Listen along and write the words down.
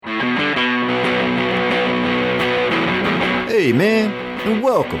Hey, man, and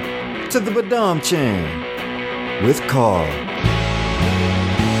welcome to the Badam Chain with Carl.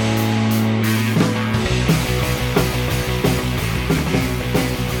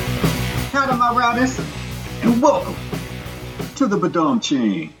 Howdy, my riders, and welcome to the Badam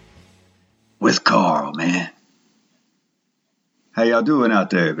Chain with Carl, man. How y'all doing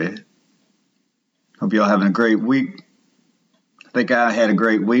out there, man? Hope y'all having a great week. I think I had a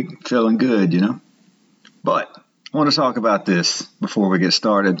great week, feeling good, But I want to talk about this before we get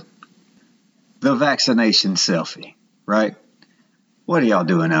started. The vaccination selfie, right? What are y'all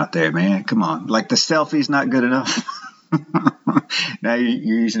doing out there, man? Come on. Like the selfie's not good enough? Now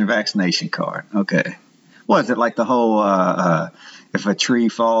you're using a vaccination card. Okay. What is it, like the whole if a tree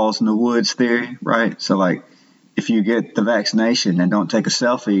falls in the woods theory, right? So like if you get the vaccination and don't take a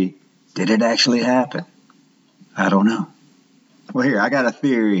selfie, did it actually happen? I don't know. Well, here, I got a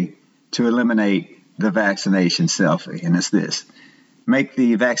theory to eliminate the vaccination selfie, and it's this. Make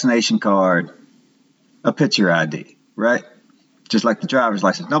the vaccination card a picture ID, right? Just like the driver's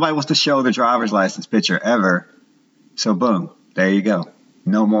license. Nobody wants to show the driver's license picture ever. So boom, there you go.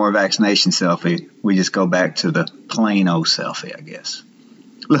 No more vaccination selfie. We just go back to the plain old selfie, I guess.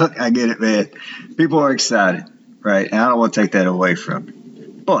 Look, I get it, man. People are excited, right? And I don't want to take that away from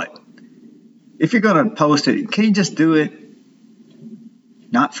you. But if you're going to post it, can you just do it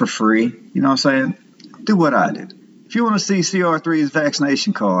not for free? You know what I'm saying? Do what I did. If you want to see CR3's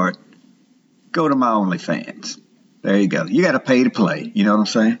vaccination card, go to my OnlyFans. There you go. You got to pay to play. You know what I'm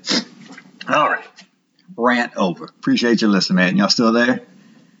saying? All right. Rant over. Appreciate you listening, man. Y'all still there?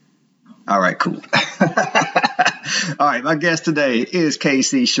 All right, cool. All right, my guest today is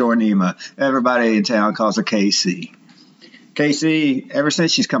KC Shornima. Everybody in town calls her KC. KC, ever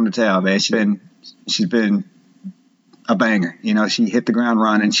since she's come to town, man, she's been a banger. She hit the ground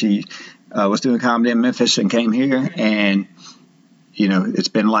running. She was doing comedy in Memphis and came here, and it's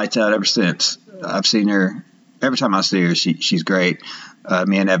been lights out ever since. I've seen her every time I see her. She's great.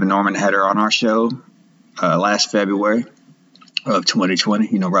 Me and Evan Norman had her on our show last February of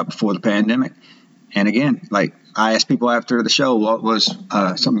 2020. Right before the pandemic. And again, like I asked people after the show what was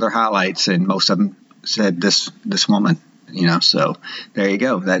some of their highlights, and most of them said this woman. So there you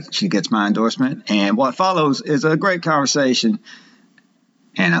go. That she gets my endorsement. And what follows is a great conversation,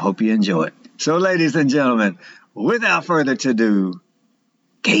 and I hope you enjoy it. So, ladies and gentlemen, without further ado,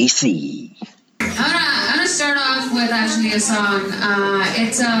 KC. I'm gonna start off with actually a song.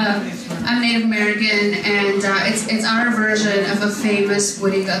 I'm Native American, and it's our version of a famous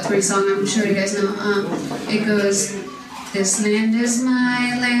Woody Guthrie song. I'm sure you guys know. It goes, "This land is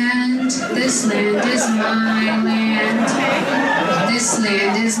my land. This land is my land. This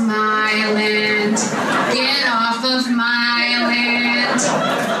land is my land. Get off of my land."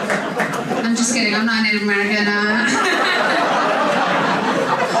 I'm just kidding. I'm not Native American.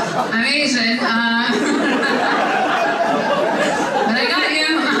 I'm Asian. But I got you.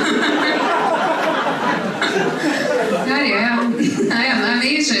 Got you. I'm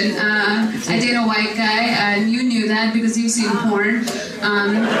Asian. I date a white guy, and you knew that because you've seen porn.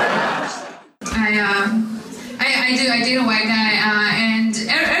 I date a white guy, and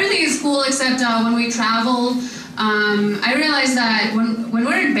everything is cool except when we travel. I realized that when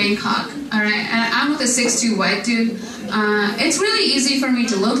we're in Bangkok, all right, and I'm with a 6'2" white dude, it's really easy for me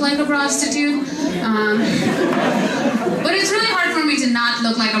to look like a prostitute, but it's really hard for me to not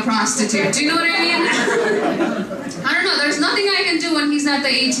look like a prostitute. Do you know what I mean? I don't know. There's nothing I can do when he's at the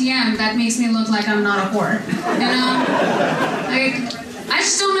ATM that makes me look like I'm not a whore. I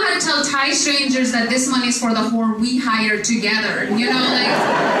just don't know how to tell Thai strangers that this money's for the whore we hired together. I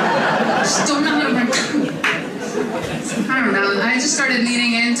just don't know how to. I don't know. I just started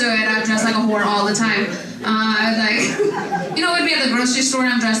leaning into it. I dress like a whore all the time. I was like, we'd be at the grocery store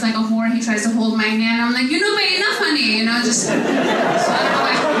and I'm dressed like a whore. He tries to hold my hand. I'm like, pay enough, honey. Just. So I don't know,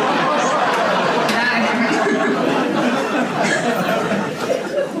 like, get out of here.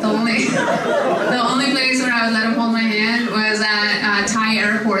 The only place where I would let him hold my hand was at Thai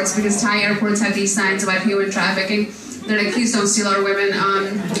airports, because Thai airports have these signs about human trafficking. They're like, please don't steal our women.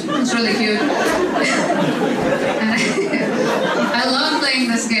 It's really cute. And I love playing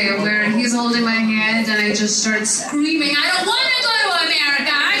this game where he's holding my hand and I just start screaming, I don't want to go to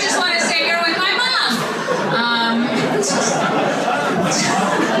America. I just want to stay here with my mom.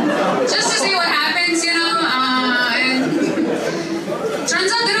 Just to see what happens, and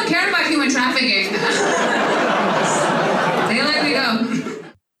turns out they don't care about human trafficking. They let me go.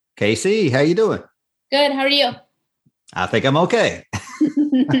 KC, how you doing? Good. How are you? I think I'm okay.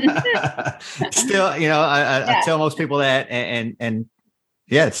 Still, I tell most people that, and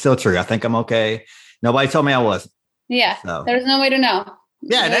yeah, it's still true. I think I'm okay. Nobody told me I wasn't. Yeah. So. There's no way to know.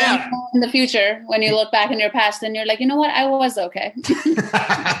 Yeah, now in the future, when you look back in your past, and you're like, you know what, I was okay.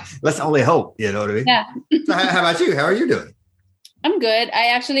 let's only hope. You know what I mean? Yeah. So how about you? How are you doing? I'm good. I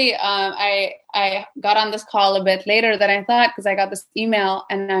actually, I got on this call a bit later than I thought because I got this email,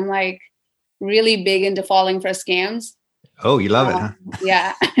 and I'm like really big into falling for scams. Oh, you love it, huh?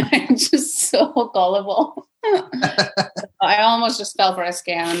 Yeah, I'm just so gullible. I almost just fell for a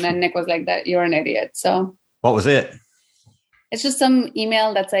scam, and then Nick was like, "That you're an idiot." So what was it? It's just some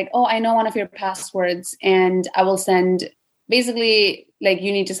email that's like, oh, I know one of your passwords, and I will send, basically, like,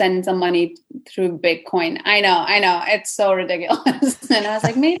 you need to send some money through Bitcoin. I know. It's so ridiculous. And I was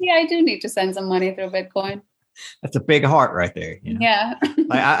like, maybe I do need to send some money through Bitcoin. That's a big heart right there. You know? Yeah.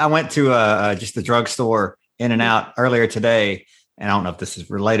 Like I went to just the drugstore in and out earlier today, and I don't know if this is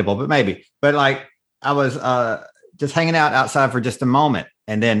relatable, but maybe. But like I was just hanging out outside for just a moment,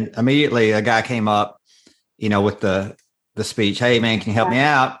 and then immediately a guy came up, with the speech, "Hey man, can you help me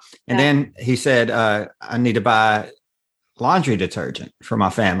out?" And then he said, "I need to buy laundry detergent for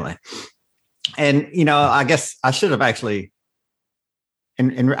my family." And I guess I should have actually,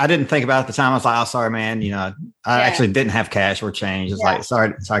 and I didn't think about it at the time. I was like, "Oh, sorry, man. I actually didn't have cash or change." It's like,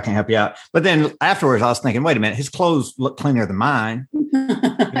 sorry, I can't help you out. But then afterwards, I was thinking, wait a minute, his clothes look cleaner than mine.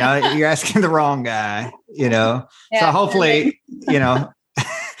 You're asking the wrong guy. So hopefully,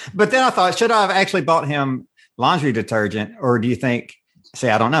 But then I thought, should I have actually bought him laundry detergent, or do you think?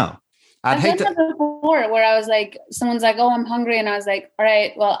 I don't know. I've done that before, where I was like, someone's like, "Oh, I'm hungry," and I was like, "All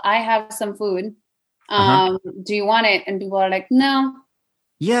right, well, I have some food. Do you want it?" And people are like, "No."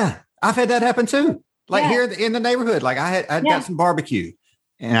 Yeah, I've had that happen too. Like here in the neighborhood, like I got some barbecue,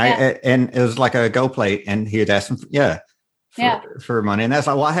 and and it was like a go plate, and he had asked him, for money, and that's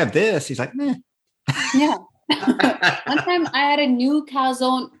like, "Well, I have this." He's like, "Meh." Yeah. One time I had a new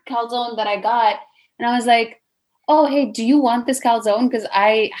calzone that I got, and I was like, "Oh, hey, do you want this calzone? Because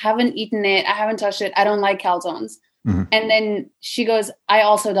I haven't eaten it. I haven't touched it. I don't like calzones." Mm-hmm. And then she goes, "I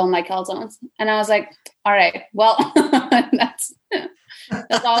also don't like calzones." And I was like, "All right, well, that's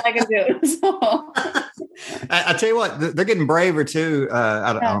all I can do." So I tell you what, they're getting braver too.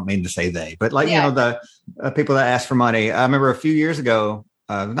 I don't mean to say they, but like, the people that ask for money. I remember a few years ago,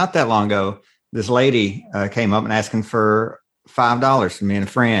 not that long ago, this lady came up and asking for $5 from me and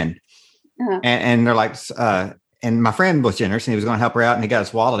a friend. Uh-huh. And they're like, and my friend was generous, and he was going to help her out, and he got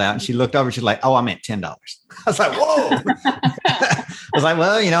his wallet out, and she looked over, and she's like, "Oh, I meant $10." I was like, "Whoa!" I was like,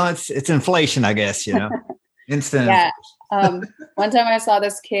 "Well, it's inflation, I guess." Instant. Yeah. One time I saw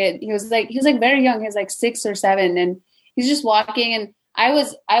this kid. He was very young. He was like 6 or 7, and he's just walking. And I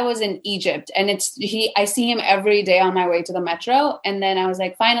was in Egypt, and I see him every day on my way to the metro. And then I was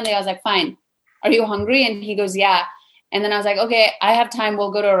like, finally, "Fine, are you hungry?" And he goes, "Yeah." And then I was like, "Okay, I have time.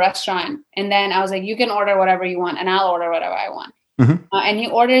 We'll go to a restaurant." And then I was like, "You can order whatever you want, and I'll order whatever I want." Mm-hmm. And he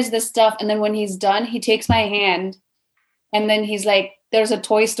orders this stuff. And then when he's done, he takes my hand, and then he's like, "There's a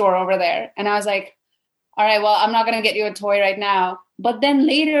toy store over there." And I was like, "All right, well, I'm not going to get you a toy right now." But then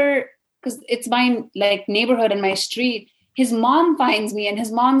later, because it's my like neighborhood and my street, his mom finds me, and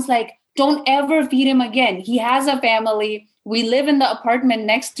his mom's like, "Don't ever feed him again. He has a family. We live in the apartment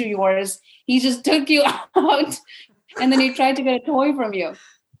next to yours. He just took you out. And then he tried to get a toy from you."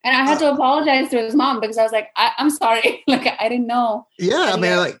 And I had to apologize to his mom because I was like, I'm sorry. Like, I didn't know. Yeah. I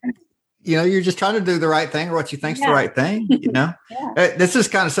mean, you're just trying to do the right thing, or what you think's the right thing, This is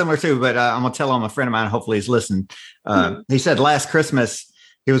kind of similar too, but I'm going to tell him, a friend of mine, hopefully he's listening. He said last Christmas,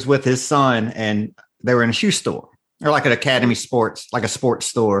 he was with his son, and they were in a shoe store, or like an Academy Sports, like a sports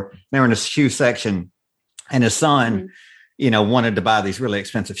store. They were in a shoe section, and his son, wanted to buy these really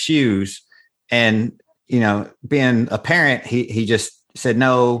expensive shoes. And, being a parent, he just said,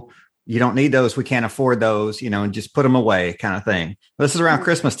 "No, you don't need those. We can't afford those, and just put them away," kind of thing. This is around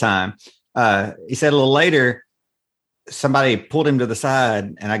Christmas time. He said a little later, somebody pulled him to the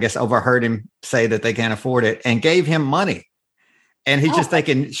side, and I guess overheard him say that they can't afford it, and gave him money. And he's just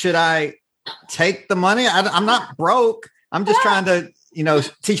thinking, should I take the money? I'm not broke. I'm just trying to,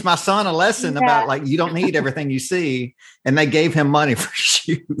 teach my son a lesson about, like, you don't need everything you see. And they gave him money for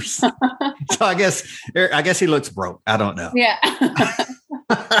shoes. So I guess he looks broke. I don't know. Yeah.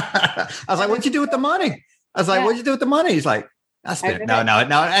 I was like, "What'd you do with the money?" "What'd you do with the money?" He's like, "I spent it." No.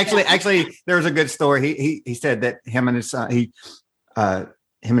 Actually, there was a good story. He said that him and his son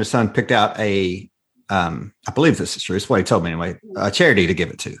picked out I believe this is true. It's what he told me anyway, a charity to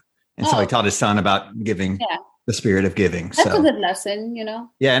give it to. And so he taught his son about giving. Yeah. The spirit of giving. That's a good lesson,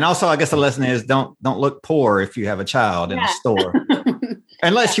 Yeah. And also, I guess the lesson is don't look poor if you have a child in a store,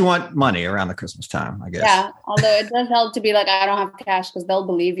 unless you want money around the Christmas time, I guess. Yeah. Although it does help to be like, "I don't have cash," because they'll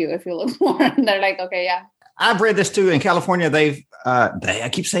believe you if you look poor. And they're like, "Okay, yeah." I've read this too. In California, I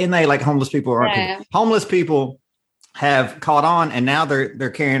keep saying like homeless people aren't people. Homeless people have caught on, and now they're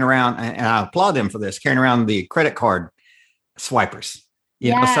carrying around, and I applaud them for this, carrying around the credit card swipers.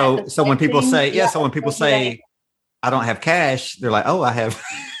 You know, so when people say, I don't have cash, they're like, oh, I have.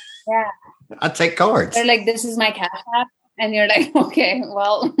 Yeah. I take cards. They're like, this is my cash app. And you're like, okay,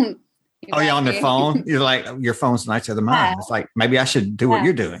 well. You're on the phone. You're like, your phone's nicer than mine. It's like, maybe I should do what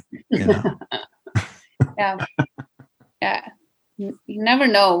you're doing. You know? Yeah. You never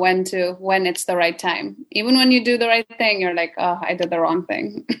know when it's the right time. Even when you do the right thing, you're like, oh, I did the wrong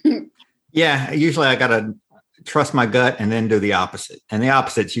thing. Yeah. Usually I got to trust my gut and then do the opposite. And the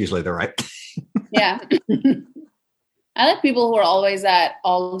opposite's usually the right thing. Yeah. I like people who are always at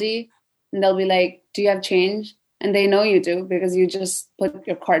Aldi and they'll be like, do you have change? And they know you do because you just put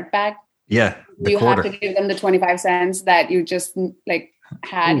your card back. Yeah. You have to give them the 25 cents that you just like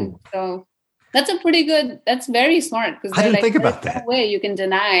had. Ooh. So that's very smart. Because I didn't think about that. No way you can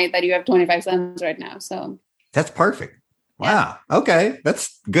deny that you have 25 cents right now. So that's perfect. Wow. Yeah. Okay.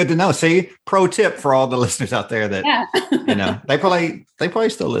 That's good to know. See, pro tip for all the listeners out there that, they probably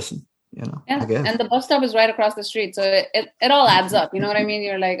still listen, I guess. And the bus stop is right across the street. So it all adds up. You know what I mean?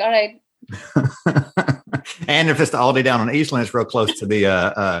 You're like, all right. And if it's the Aldi down on Eastland, it's real close to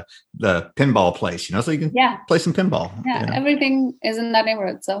the pinball place, so you can play some pinball. Yeah. Everything is in that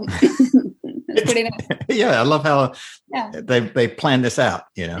neighborhood. So it's pretty nice. Yeah. I love how they planned this out,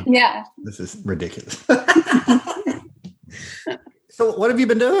 Yeah. This is ridiculous. So what have you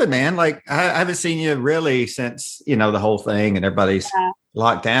been doing, man? Like, I haven't seen you really since, the whole thing and everybody's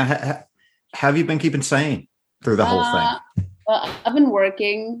locked down. How have you been keeping sane through the whole thing? Well, I've been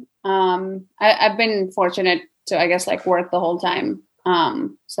working. I've been fortunate to, I guess, like work the whole time.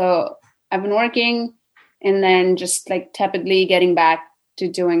 So I've been working and then just like tepidly getting back to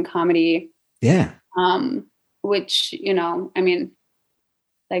doing comedy. Yeah. Which,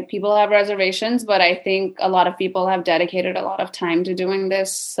 like people have reservations, but I think a lot of people have dedicated a lot of time to doing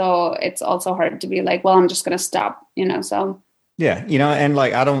this. So it's also hard to be like, well, I'm just going to stop, so. Yeah. And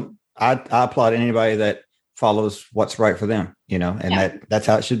like, I applaud anybody that follows what's right for them, and that's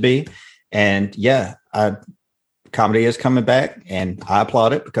how it should be. And comedy is coming back and I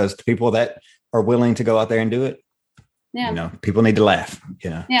applaud it because the people that are willing to go out there and do it, people need to laugh,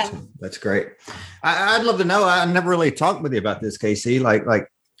 Yeah. So that's great. I'd love to know. I never really talked with you about this, KC. Like,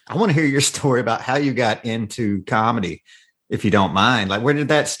 I want to hear your story about how you got into comedy, if you don't mind. Like, where did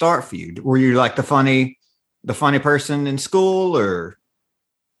that start for you? Were you like the funny person in school, or?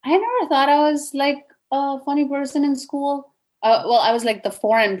 I never thought I was like a funny person in school. Well, I was like the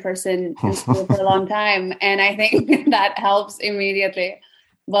foreign person in school for a long time. And I think that helps immediately.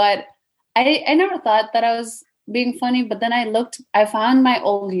 But I never thought that I was being funny. But then I found my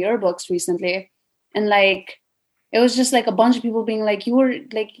old yearbooks recently. And like, it was just like a bunch of people being like, you were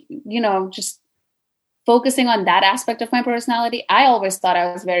like, just focusing on that aspect of my personality. I always thought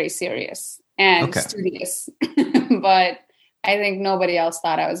I was very serious and studious. But I think nobody else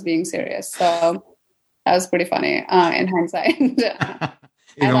thought I was being serious. So that was pretty funny in hindsight.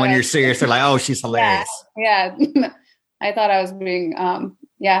 Even when you're serious, they're like, oh, she's hilarious. Yeah. I thought I was being,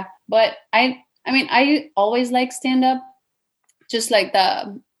 But I always like stand-up.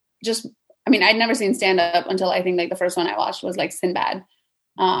 I'd never seen stand-up until I think like the first one I watched was like Sinbad.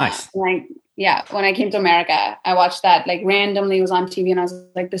 Nice. When I came to America, I watched that like randomly. It was on TV and I was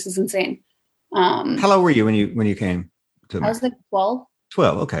like, this is insane. How old were you when you came to America? I was like 12.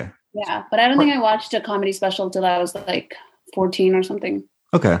 12, okay. Yeah, but I don't think I watched a comedy special till I was like 14 or something.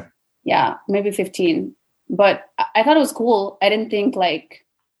 Okay. Yeah, maybe 15. But I thought it was cool. I didn't think like,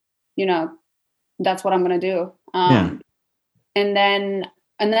 that's what I'm going to do. And then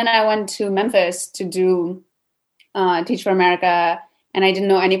I went to Memphis to do Teach for America. And I didn't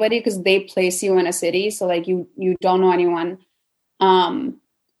know anybody because they place you in a city. So like you don't know anyone. And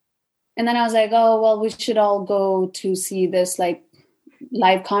then I was like, oh, well, we should all go to see this like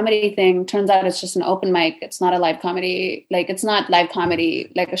live comedy thing. Turns out it's just an open mic. It's not a live comedy. Like it's not live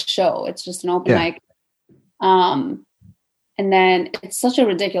comedy like a show. It's just an open mic. And then it's such a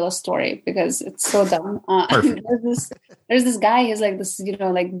ridiculous story because it's so dumb. There's this guy. He's like this,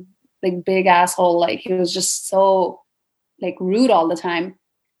 like big asshole. Like he was just so like rude all the time.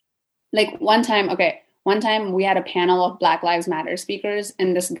 Like one time we had a panel of Black Lives Matter speakers,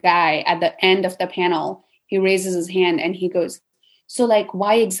 and this guy at the end of the panel, he raises his hand and he goes, so like,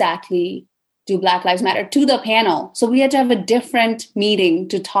 why exactly do Black Lives Matter, to the panel? So we had to have a different meeting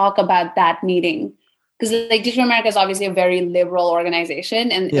to talk about that meeting. Because like Teach for America is obviously a very liberal organization.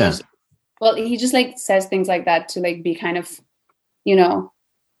 And he just like says things like that to like be kind of,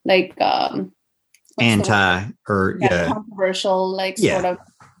 controversial, like sort of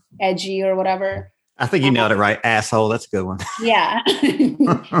edgy or whatever. I think you nailed it right. Asshole. That's a good one. Yeah.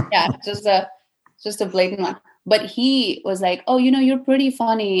 Yeah. Just a blatant one. But he was like, oh, you're pretty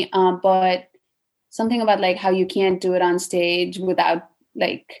funny. But something about like how you can't do it on stage without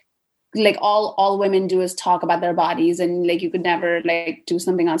like all women do is talk about their bodies, and like you could never like do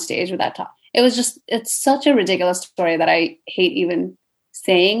something on stage without talk. It's such a ridiculous story that I hate even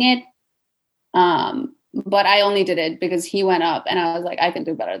saying it. But I only did it because he went up and I was like, I can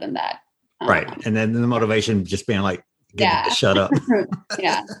do better than that. Right. And then the motivation just being like, shut up.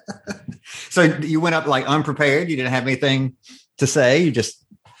 Yeah. So you went up like unprepared. You didn't have anything to say. You just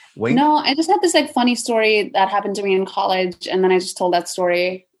wait. No, I just had this like funny story that happened to me in college. And then I just told that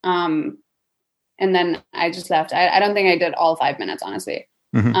story. And then I just left. I don't think I did all 5 minutes, honestly.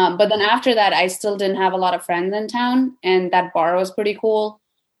 Mm-hmm. But then after that, I still didn't have a lot of friends in town, and that bar was pretty cool.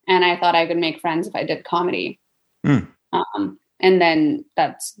 And I thought I could make friends if I did comedy. Mm. And then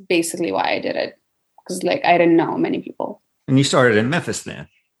that's basically why I did it. Because like I didn't know many people. And you started in Memphis then?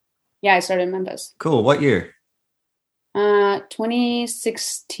 Yeah, I started in Memphis. Cool. What year?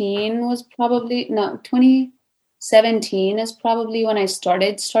 2016 was probably, 2017 is probably when I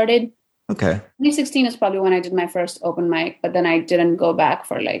started. Okay. 2016 is probably when I did my first open mic, but then I didn't go back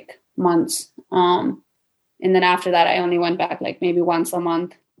for like months. And then after that, I only went back like maybe once a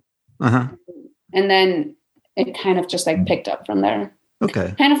month. Uh-huh. And then it kind of just like picked up from there.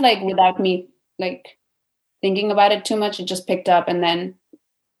 Okay. Kind of like without me like thinking about it too much, it just picked up. And then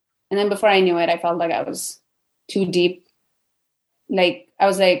before I knew it, I felt like I was too deep. Like I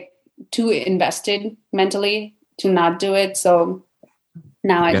was like too invested mentally to not do it. So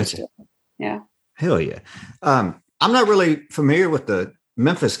now I just do it. Yeah. Hell yeah. I'm not really familiar with the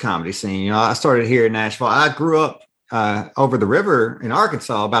Memphis comedy scene. I started here in Nashville. I grew up over the river in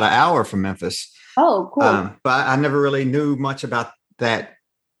Arkansas, about an hour from Memphis. Oh, cool. But I never really knew much about that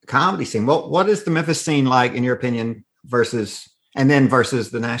comedy scene. What is the Memphis scene like, in your opinion, versus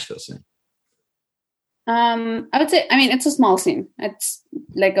the Nashville scene? I would say, it's a small scene. It's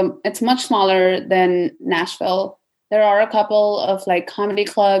like it's much smaller than Nashville. There are a couple of like comedy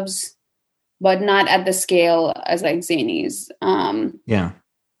clubs, but not at the scale as like Zany's. Yeah.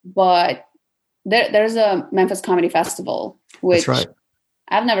 But there's a Memphis Comedy Festival, which that's right.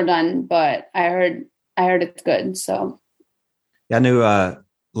 I've never done, but I heard it's good. So yeah, I knew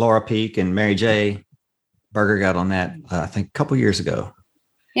Laura Peak and Mary J. Berger got on that, I think a couple years ago.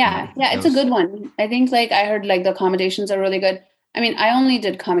 Yeah, it's a good one. I think like I heard like the accommodations are really good. I only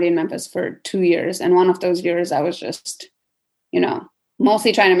did comedy in Memphis for 2 years. And one of those years I was just,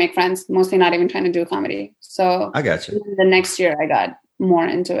 mostly trying to make friends, mostly not even trying to do comedy. So I got you. The next year I got more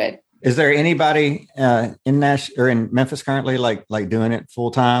into it. Is there anybody in Memphis currently like doing it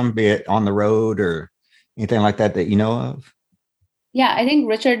full time, be it on the road or anything like that you know of? Yeah, I think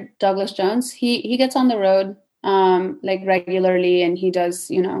Richard Douglas Jones, he gets on the road like regularly, and he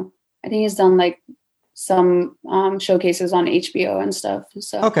does, I think he's done like some showcases on HBO and stuff.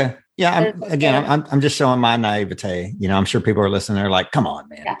 So okay. Yeah, I'm just showing my naivete. I'm sure people are listening. They're like, "Come on,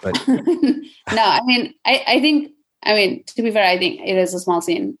 man!" Yeah. But no, I think to be fair, I think it is a small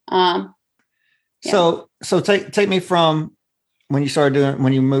scene. Yeah. So take me from when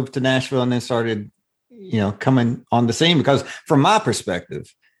you moved to Nashville and then started, coming on the scene, because from my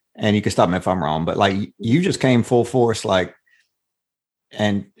perspective, and you can stop me if I'm wrong, but like you just came full force, like,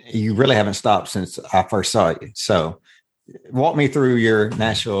 and you really haven't stopped since I first saw you. So walk me through your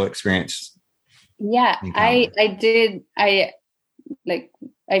Nashville experience. Yeah, I did. I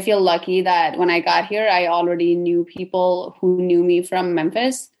feel lucky that when I got here, I already knew people who knew me from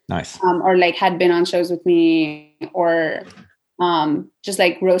Memphis. Nice. Or like had been on shows with me, or just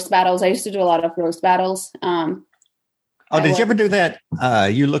like roast battles. I used to do a lot of roast battles. Did you ever do that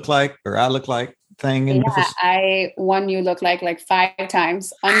you look like or I look like thing in Memphis? I won You Look Like 5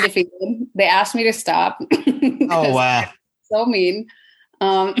 times, undefeated. They asked me to stop. Oh wow. So mean.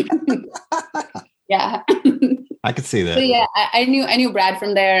 Yeah. I could see that. So yeah, I knew Brad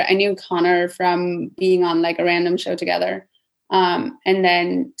from there. I knew Connor from being on like a random show together. And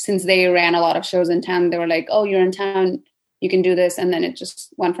then since they ran a lot of shows in town, they were like, "Oh, you're in town, you can do this." And then it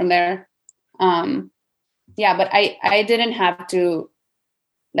just went from there. Yeah, but I didn't have to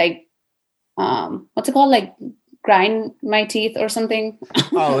like, what's it called? Like grind my teeth or something.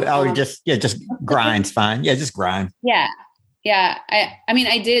 Just grind's fine. Yeah, just grind. Yeah.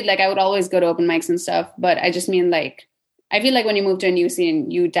 I did, like, I would always go to open mics and stuff, but I just mean like, I feel like when you move to a new scene,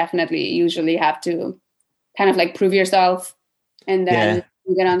 you definitely usually have to kind of like prove yourself and then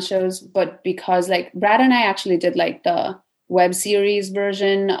you get on shows. But because like Brad and I actually did like the web series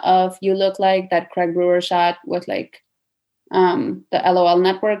version of You Look Like that Craig Brewer shot with like the LOL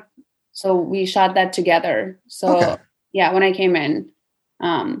network. So we shot that together. So yeah, when I came in,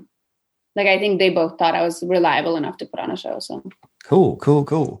 like I think they both thought I was reliable enough to put on a show. So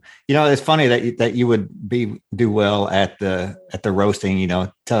cool. You know, it's funny that you would do well at the roasting. You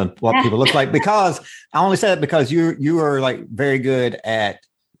know, tell what people look like, because I only said it because you are like very good at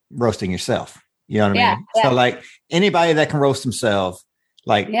roasting yourself. You know what I mean? So like anybody that can roast themselves,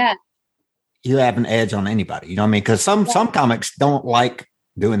 like you have an edge on anybody. You know what I mean? Because some comics don't like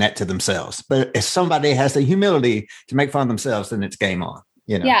doing that to themselves, but if somebody has the humility to make fun of themselves, then it's game on.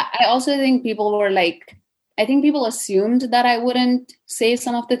 You know? Yeah, I also think people were like, I think people assumed that I wouldn't say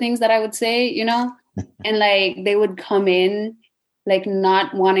some of the things that I would say, you know, and like they would come in like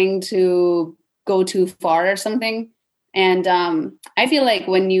not wanting to go too far or something. And I feel like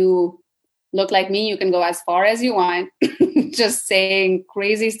when you look like me, you can go as far as you want, just saying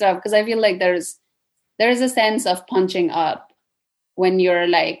crazy stuff. Because I feel like there's a sense of punching up when you're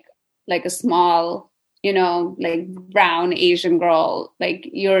like a small, you know, like brown Asian girl, like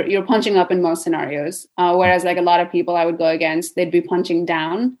you're punching up in most scenarios. Whereas like a lot of people I would go against, they'd be punching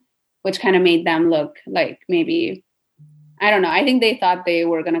down, which kind of made them look like maybe, I don't know. I think they thought they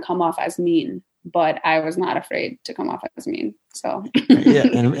were going to come off as mean, but I was not afraid to come off as mean. So yeah.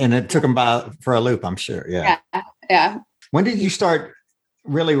 And it took them for a loop, I'm sure. Yeah. When did you start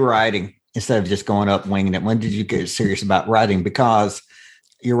really writing instead of just going up winging it? When did you get serious about writing? Because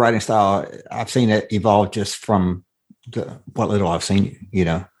your writing style, I've seen it evolve just from what little I've seen you, you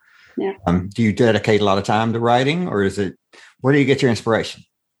know. Yeah. Do you dedicate a lot of time to writing, or is it, where do you get your inspiration?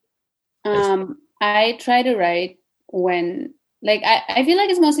 I try to write when, like, I feel like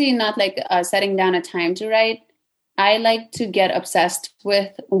it's mostly not like setting down a time to write. I like to get obsessed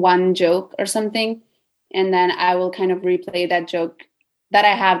with one joke or something, and then I will kind of replay that joke that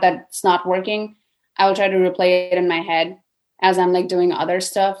I have that's not working. I will try to replay it in my head as I'm like doing other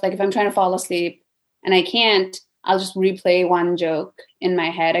stuff. Like if I'm trying to fall asleep and I can't, I'll just replay one joke in my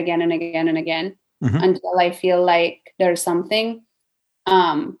head again and again and again until I feel like there's something.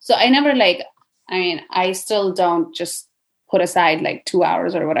 So I never I still don't just put aside like 2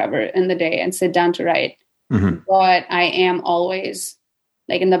 hours or whatever in the day and sit down to write. But I am always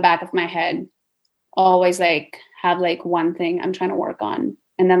like in the back of my head, always like have like one thing I'm trying to work on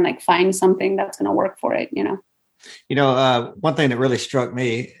and then like find something that's going to work for it, you know? You know, one thing that really struck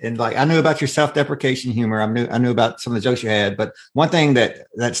me, and like I knew about your self-deprecation humor, I knew about some of the jokes you had, but one thing that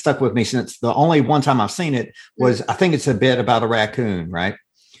stuck with me since the only one time I've seen it was I think it's a bit about a raccoon, right?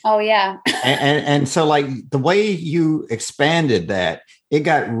 Oh yeah. and so like the way you expanded that, it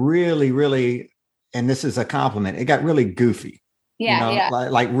got really, really, and this is a compliment, it got really goofy. Yeah, you know,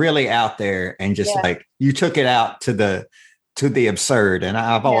 like really out there, and just like you took it out to the absurd, and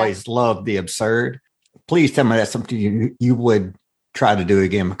I've always loved the absurd. Please tell me that's something you would try to do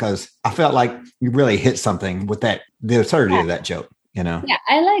again, because I felt like you really hit something with the absurdity of that joke, you know? Yeah,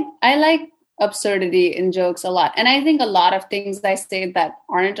 I like absurdity in jokes a lot. And I think a lot of things I say that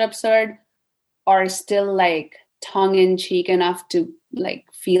aren't absurd are still like tongue in cheek enough to like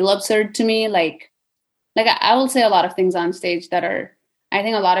feel absurd to me. Like I will say a lot of things on stage that are, I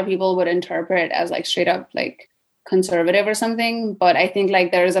think a lot of people would interpret as like straight up like conservative or something. But I think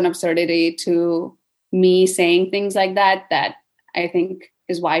like there is an absurdity to me saying things like that I think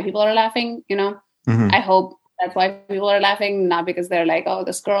is why people are laughing, you know? I hope that's why people are laughing, not because they're like, oh,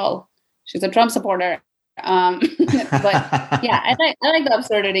 this girl, she's a Trump supporter. But yeah, I like the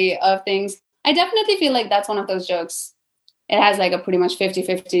absurdity of things. I definitely feel like that's one of those jokes. It has like a pretty much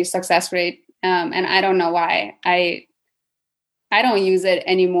 50-50 success rate. And I don't know why I don't use it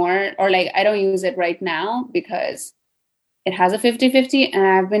anymore, or like I don't use it right now because it has a 50-50, and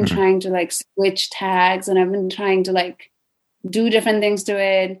I've been trying to like switch tags, and I've been trying to like do different things to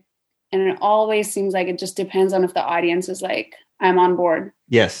it. And it always seems like it just depends on if the audience is like, I'm on board.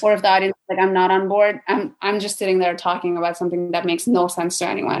 Yes. Or if the audience is like, I'm not on board, I'm just sitting there talking about something that makes no sense to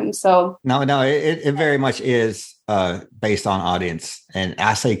anyone. So no, it very much is based on audience. And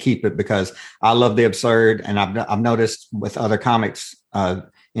I say keep it because I love the absurd. And I've noticed with other comics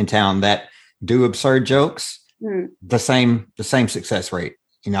in town that do absurd jokes, the same success rate.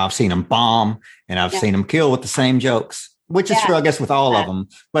 You know, I've seen them bomb, and I've seen them kill with the same jokes, which is true, I guess, with all of them.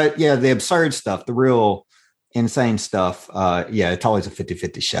 But yeah, the absurd stuff, the real insane stuff, it's always a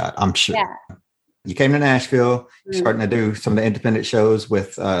 50-50 shot, I'm sure. Yeah. You came to Nashville, you're starting to do some of the independent shows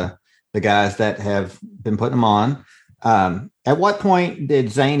with the guys that have been putting them on. At what point did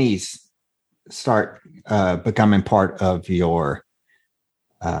Zanies start becoming part of your,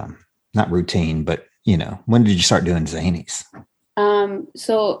 not routine, but when did you start doing zanies?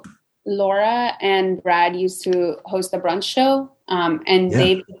 So Laura and Brad used to host a brunch show, and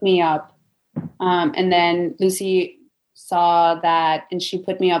they picked me up. And then Lucy saw that and she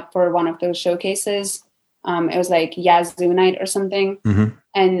put me up for one of those showcases. It was like Yazoo night or something. Mm-hmm.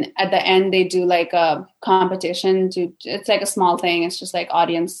 And at the end they do like a competition it's like a small thing. It's just like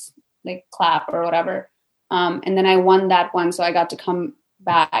audience, like clap or whatever. And then I won that one. So I got to come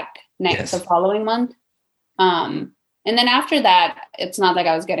back the following month. And then after that, it's not like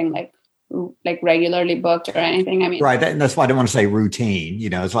I was getting like regularly booked or anything. I mean, right. That's why I don't want to say routine,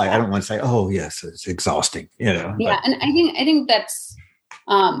 it's like, I don't want to say, oh yes, it's exhausting, Yeah. And I think that's,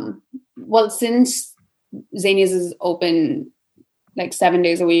 since Zanies is open like 7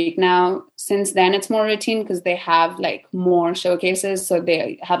 days a week now, since then it's more routine because they have like more showcases. So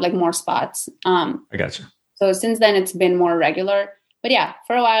they have like more spots. I gotcha. So since then it's been more regular, but yeah,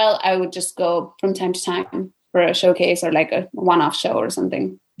 for a while I would just go from time to time for a showcase or like a one-off show or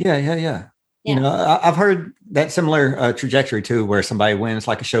something. Yeah. I've heard that similar trajectory too, where somebody wins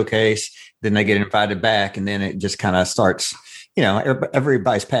like a showcase, then they get invited back, and then it just kind of starts.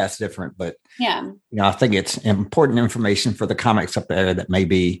 Everybody's path's different, but I think it's important information for the comics up there that may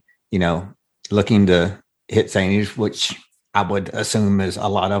be, looking to hit zanies, which I would assume is a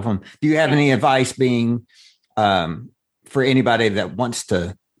lot of them. Do you have any advice being for anybody that wants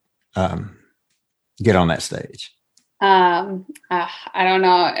to get on that stage? I don't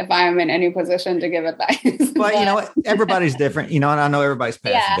know if I'm in any position to give advice. Well, everybody's different, and I know everybody's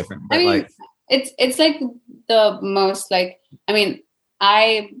path is different. But it's like the most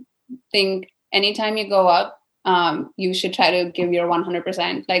I think anytime you go up, you should try to give your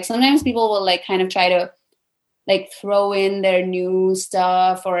 100%. Like sometimes people will like kind of try to like throw in their new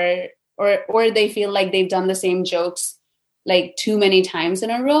stuff or they feel like they've done the same jokes like too many times in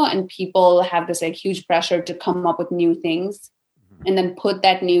a row, and people have this like huge pressure to come up with new things and then put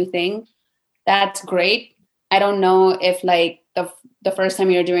that new thing. That's great. I don't know if like the first time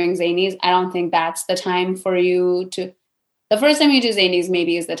you're doing zanies, I don't think that's the time for you to. The first time you do zanies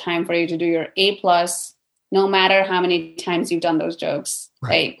maybe is the time for you to do your A+, no matter how many times you've done those jokes.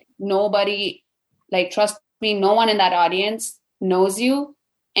 Right. Like nobody, like trust me, no one in that audience knows you.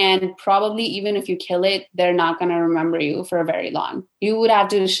 And probably even if you kill it, they're not going to remember you for very long. You would have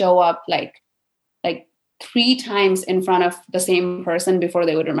to show up like 3 times in front of the same person before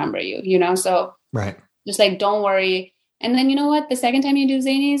they would remember you, So right. Just like, don't worry. And then you know what? The second time you do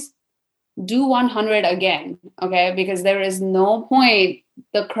zanies, do 100 again. Okay. Because there is no point.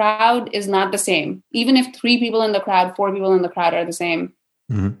 The crowd is not the same. Even if 3 people in the crowd, 4 people in the crowd are the same,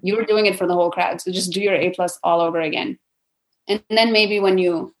 you're doing it for the whole crowd. So just do your A+ all over again. And then maybe when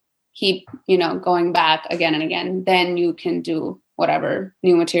you keep, going back again and again, then you can do whatever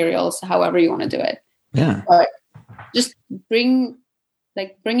new materials, however you want to do it. Yeah. But just bring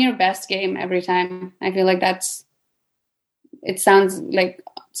your best game every time. I feel like it sounds like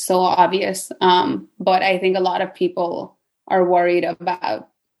so obvious. But I think a lot of people are worried about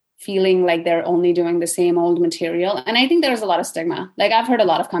feeling like they're only doing the same old material. And I think there's a lot of stigma. Like I've heard a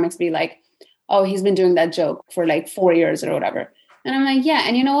lot of comics be like, oh, he's been doing that joke for like 4 years or whatever. And I'm like, yeah.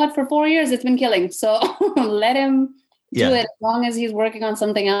 And you know what? For 4 years, it's been killing. So let him do it as long as he's working on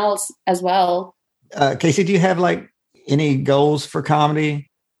something else as well. Casey, do you have like any goals for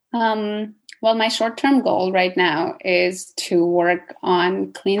comedy? Well, my short-term goal right now is to work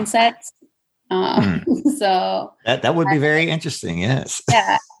on clean sets. So that would be very interesting. Yes.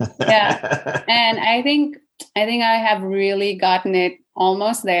 Yeah. And I think I have really gotten it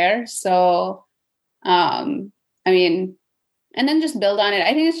almost there. So, and then just build on it.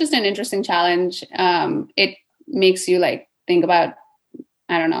 I think it's just an interesting challenge. It makes you like think about,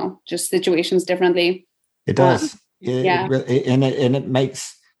 I don't know, just situations differently. It does. And it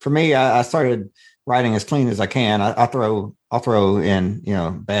makes, for me, I started writing as clean as I can. I'll throw in,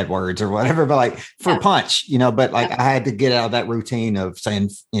 bad words or whatever, but like for punch, but like I had to get out of that routine of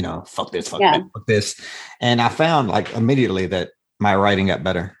saying, fuck this, fuck that, fuck this. And I found like immediately that my writing got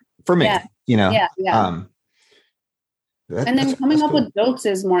better for me, and then coming up with jokes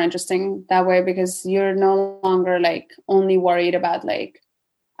is more interesting that way because you're no longer like only worried about like,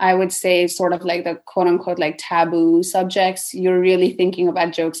 I would say sort of like the quote unquote like taboo subjects. You're really thinking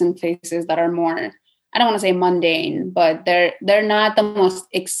about jokes in places that are more, I don't want to say mundane, but they're not the most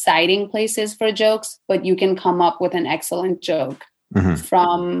exciting places for jokes, but you can come up with an excellent joke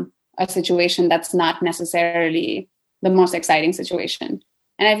from a situation that's not necessarily the most exciting situation.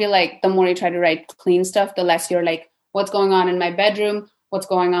 And I feel like the more you try to write clean stuff, the less you're like, what's going on in my bedroom, what's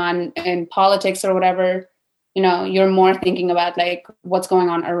going on in politics or whatever, you're more thinking about like what's going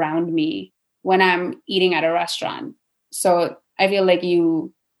on around me when I'm eating at a restaurant. So I feel like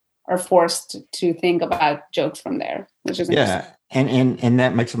you are forced to think about jokes from there, which is interesting. And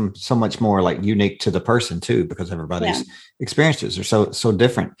that makes them so much more like unique to the person too, because everybody's experiences are so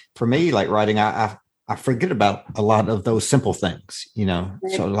different. For me, like writing, I forget about a lot of those simple things, you know.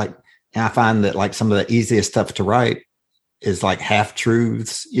 Right. So like I find that like some of the easiest stuff to write is like half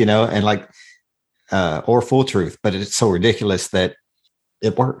truths, you know, and like or full truth, but it's so ridiculous that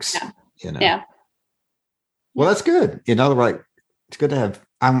it works. You know. Yeah. Well, that's good. You know, like it's good to have.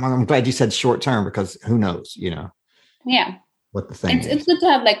 I'm glad you said short term, because who knows, you know. Yeah. What the thing is. It's good to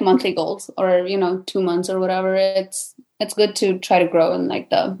have like monthly goals, or 2 months or whatever. It's good to try to grow in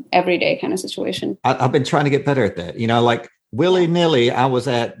like the everyday kind of situation. I've been trying to get better at that. You know, like willy-nilly, I was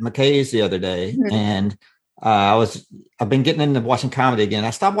at McKay's the other day, and I've been getting into watching comedy again.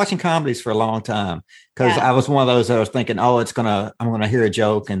 I stopped watching comedies for a long time because I was one of those that was thinking, I'm gonna hear a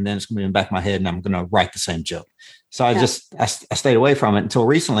joke and then it's gonna be in the back of my head and I'm gonna write the same joke. So I stayed away from it until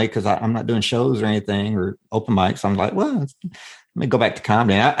recently, because I'm not doing shows or anything or open mics. I'm like, well, let me go back to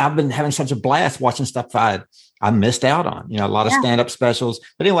comedy. And I've been having such a blast watching stuff I missed out on, a lot of stand-up specials.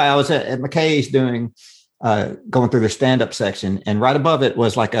 But anyway, I was at McKay's doing, going through the stand-up section, and right above it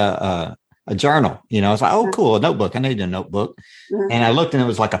was like a journal. I was like, oh, cool, a notebook. I need a notebook. Mm-hmm. And I looked, and it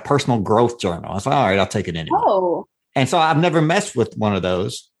was like a personal growth journal. I was like, all right, I'll take it anyway. Oh. And so I've never messed with one of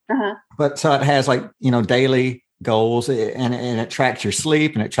those. Uh-huh. But so it has like, daily goals, and it tracks your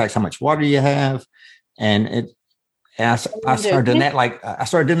sleep, and it tracks how much water you have. And I started doing that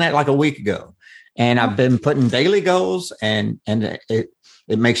like a week ago. And I've been putting daily goals, and it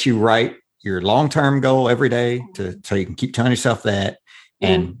makes you write your long-term goal every day so you can keep telling yourself that.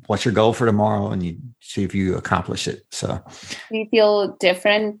 And what's your goal for tomorrow, and you see if you accomplish it. So do you feel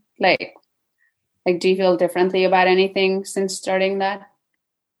different? Like do you feel differently about anything since starting that?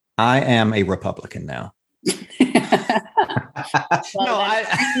 I am a Republican now. Well, no, I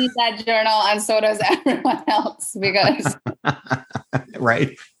need that journal, and so does everyone else, because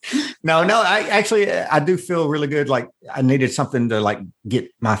right. No, I do feel really good. Like I needed something to like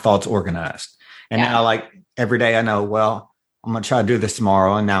get my thoughts organized. And now like every day I know, well, I'm going to try to do this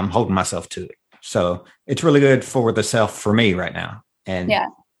tomorrow, and now I'm holding myself to it. So it's really good for the self for me right now. And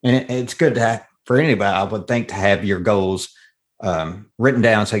it's good to have, for anybody, I would think, to have your goals written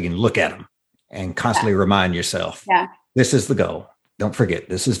down so you can look at them and constantly remind yourself, this is the goal. Don't forget,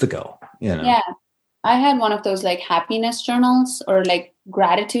 this is the goal. Yeah. I had one of those like happiness journals or like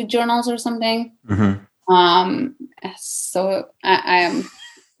gratitude journals or something. Mm-hmm. So I am,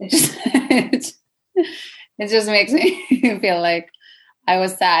 it just makes me feel like I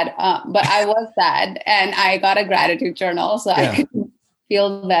was sad, but I was sad, and I got a gratitude journal so I could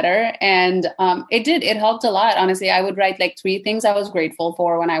feel better. And it helped a lot. Honestly, I would write like 3 things I was grateful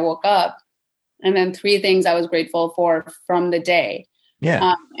for when I woke up, and then 3 things I was grateful for from the day.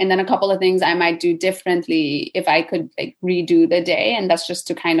 Yeah. And then a couple of things I might do differently if I could like redo the day. And that's just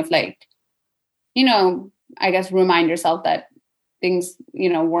to kind of like, I guess remind yourself that things,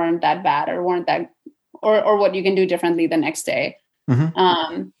 weren't that bad or weren't that, or what you can do differently the next day. Mm-hmm.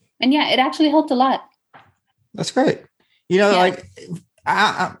 And it actually helped a lot. That's great. Like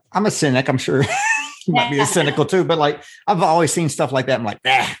I'm a cynic. I'm sure you might be a cynical too, but like I've always seen stuff like that. I'm like,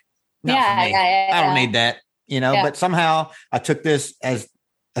 not for me. I don't need that, but somehow I took this as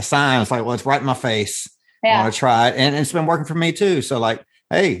a sign. It's like, well, it's right in my face. I want to try it. And it's been working for me too. So like,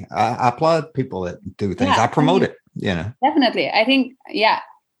 hey, I applaud people that do things. I promote it, Definitely. I think,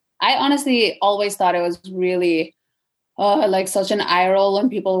 I honestly always thought it was really like such an eye roll when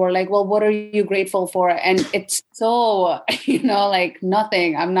people were like, well, what are you grateful for? And it's so, like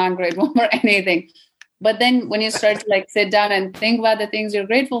nothing. I'm not grateful for anything. But then when you start to like sit down and think about the things you're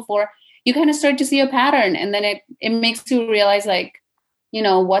grateful for, you kind of start to see a pattern. And then it makes you realize like,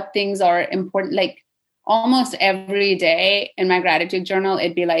 what things are important. Like almost every day in my gratitude journal,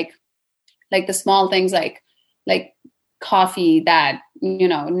 it'd be like the small things like coffee that,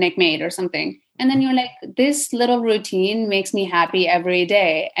 Nick made or something. And then you're like, this little routine makes me happy every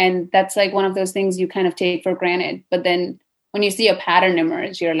day. And that's like one of those things you kind of take for granted. But then when you see a pattern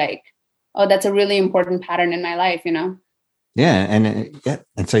emerge, you're like, oh, that's a really important pattern in my life, Yeah.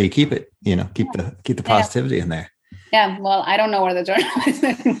 And so you keep it, keep the positivity in there. Yeah. Well, I don't know where the journal is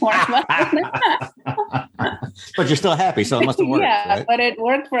anymore. But you're still happy. So it must have worked. Yeah, right? But it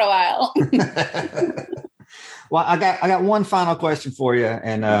worked for a while. Well, I got one final question for you,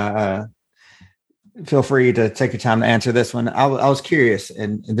 and feel free to take your time to answer this one. I was curious,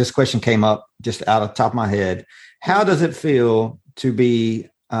 and this question came up just out of the top of my head. How does it feel to be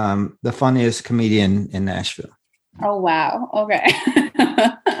the funniest comedian in Nashville? Oh, wow. Okay.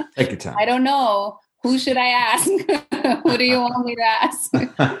 Take your time. I don't know. Who should I ask? Who do you want me to ask?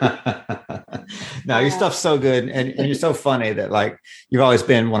 No, your stuff's so good, and you're so funny that like you've always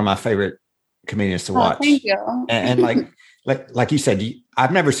been one of my favorite comedians to watch. Thank you. And like you said,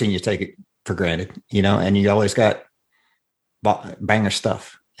 I've never seen you take it for granted, and you always got banger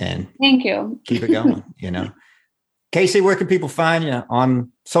stuff. And thank you. Keep it going. KC, where can people find you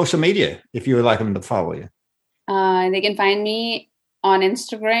on social media if you would like them to follow you? They can find me on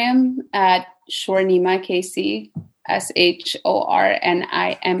Instagram at Shornima KC, SHORNIMA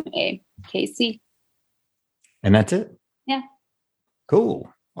KC. And that's it? Yeah.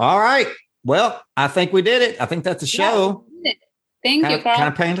 Cool. All right. Well, I think we did it. I think that's a show. Yeah, thank you, Carl. Kind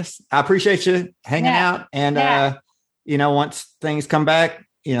of painless. I appreciate you hanging out. And, once things come back,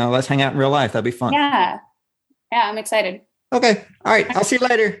 let's hang out in real life. That'd be fun. Yeah. Yeah, I'm excited. Okay. All right. I'll see you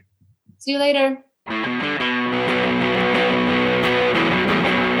later. See you later.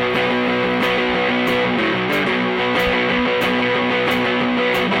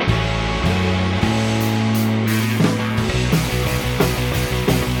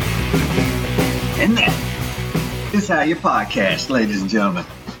 And that is how you podcast, ladies and gentlemen.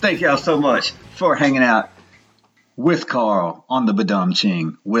 Thank y'all so much for hanging out with Carl on the Badum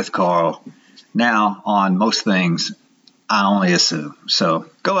Ching with Carl. Now on most things, I only assume. So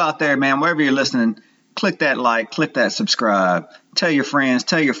go out there, man, wherever you're listening, click that like, click that subscribe, tell your friends,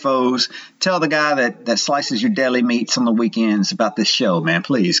 tell your foes, tell the guy that slices your deli meats on the weekends about this show, man,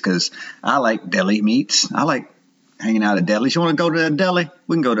 please, because I like deli meats. I like hanging out at delis. You want to go to a deli?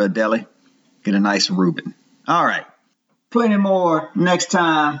 We can go to a deli. Get a nice Reuben. All right. Plenty more next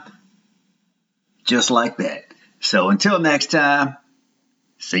time. Just like that. So until next time,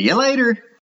 see you later.